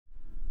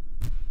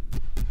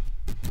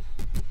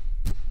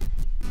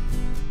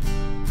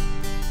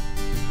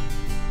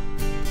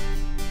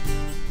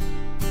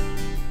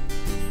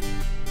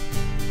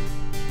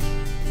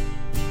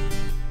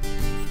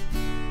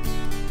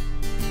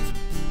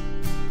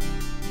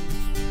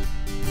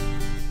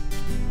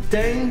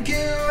Thank you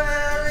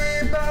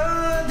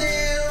everybody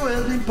who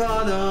has been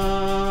part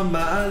of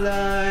my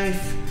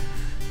life.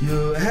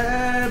 You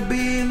have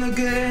been a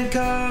great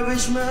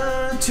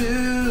encouragement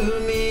to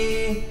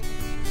me.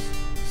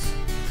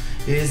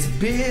 It's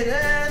been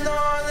an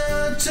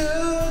honor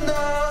to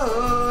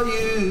know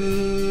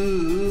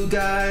you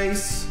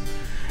guys,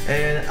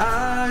 and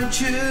I'm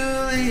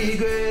truly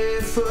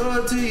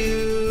grateful to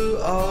you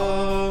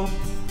all.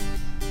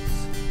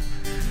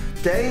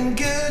 Thank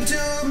you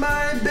to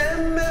my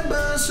band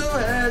members who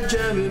have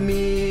joined with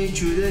me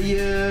through the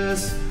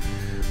years.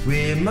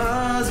 We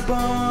must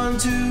bond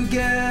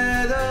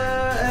together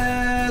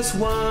as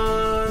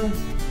one.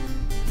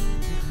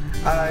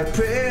 I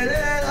pray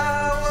that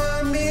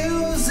our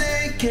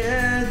music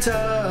can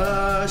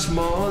touch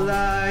more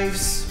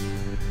lives.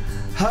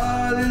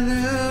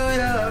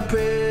 Hallelujah,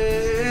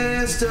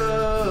 praise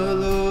the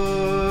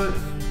Lord.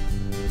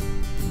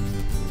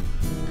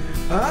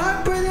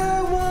 I pray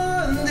that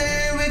one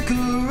day we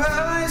could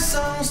write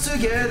songs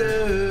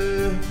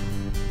together.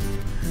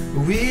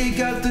 We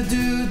got to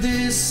do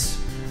this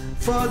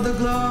for the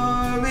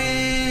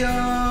glory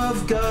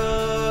of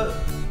God.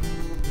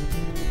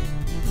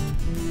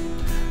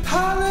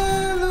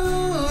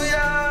 Hallelujah,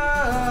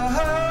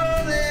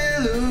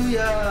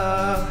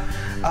 hallelujah.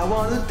 I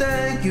want to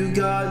thank you,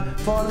 God,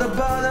 from the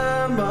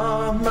bottom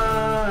of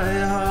my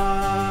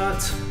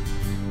heart.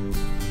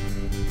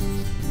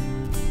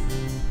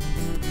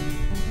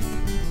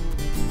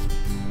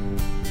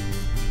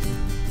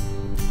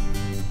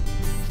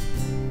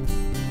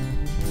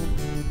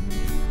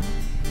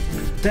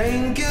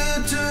 Thank you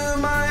to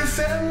my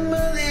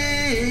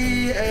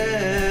family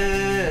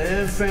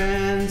and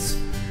friends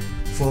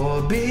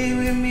for being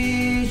with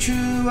me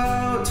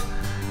throughout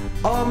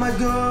all my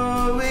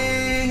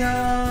growing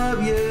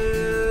up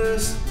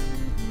years.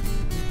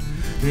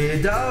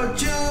 Without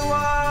you,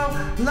 our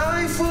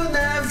life would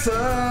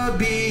never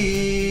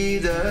be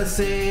the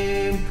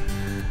same.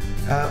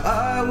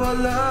 I will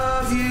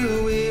love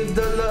you with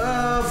the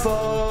love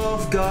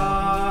of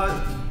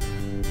God.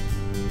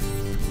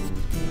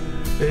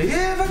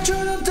 If I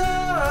through the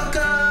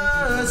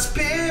darkest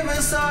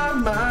periods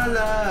of my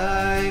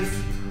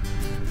life,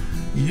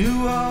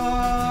 you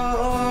are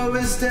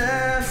always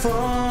there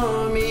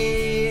for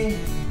me.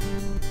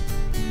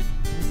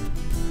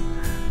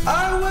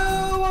 I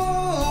will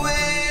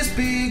always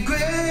be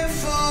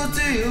grateful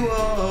to you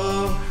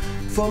all.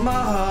 From my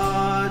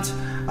heart,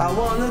 I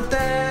want to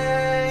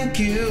thank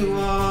you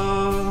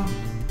all.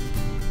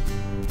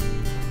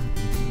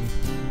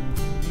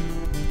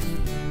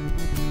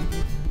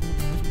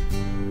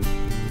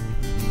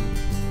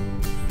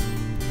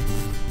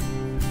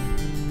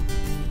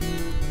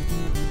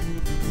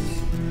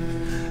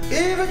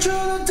 Even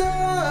through the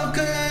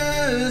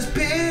darkest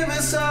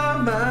periods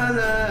of my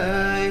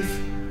life,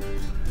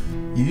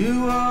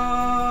 you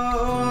are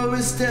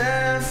always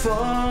there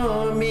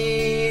for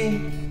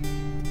me.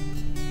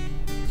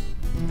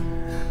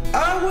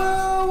 I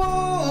will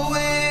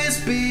always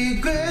be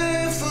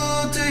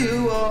grateful to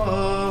you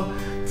all.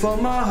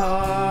 From my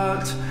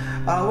heart,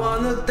 I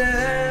want to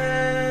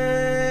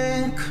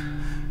thank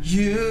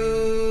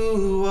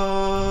you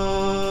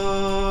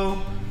all.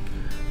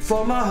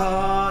 From my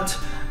heart,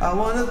 I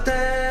want to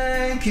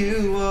thank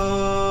you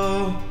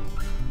all.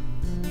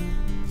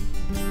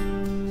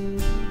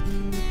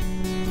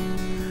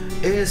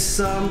 It's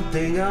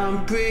something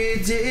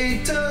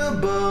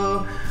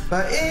unpredictable,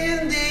 but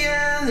in the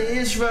end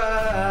it's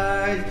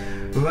right.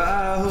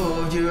 I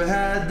hope you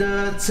had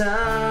the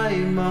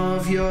time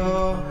of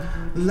your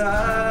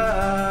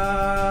life.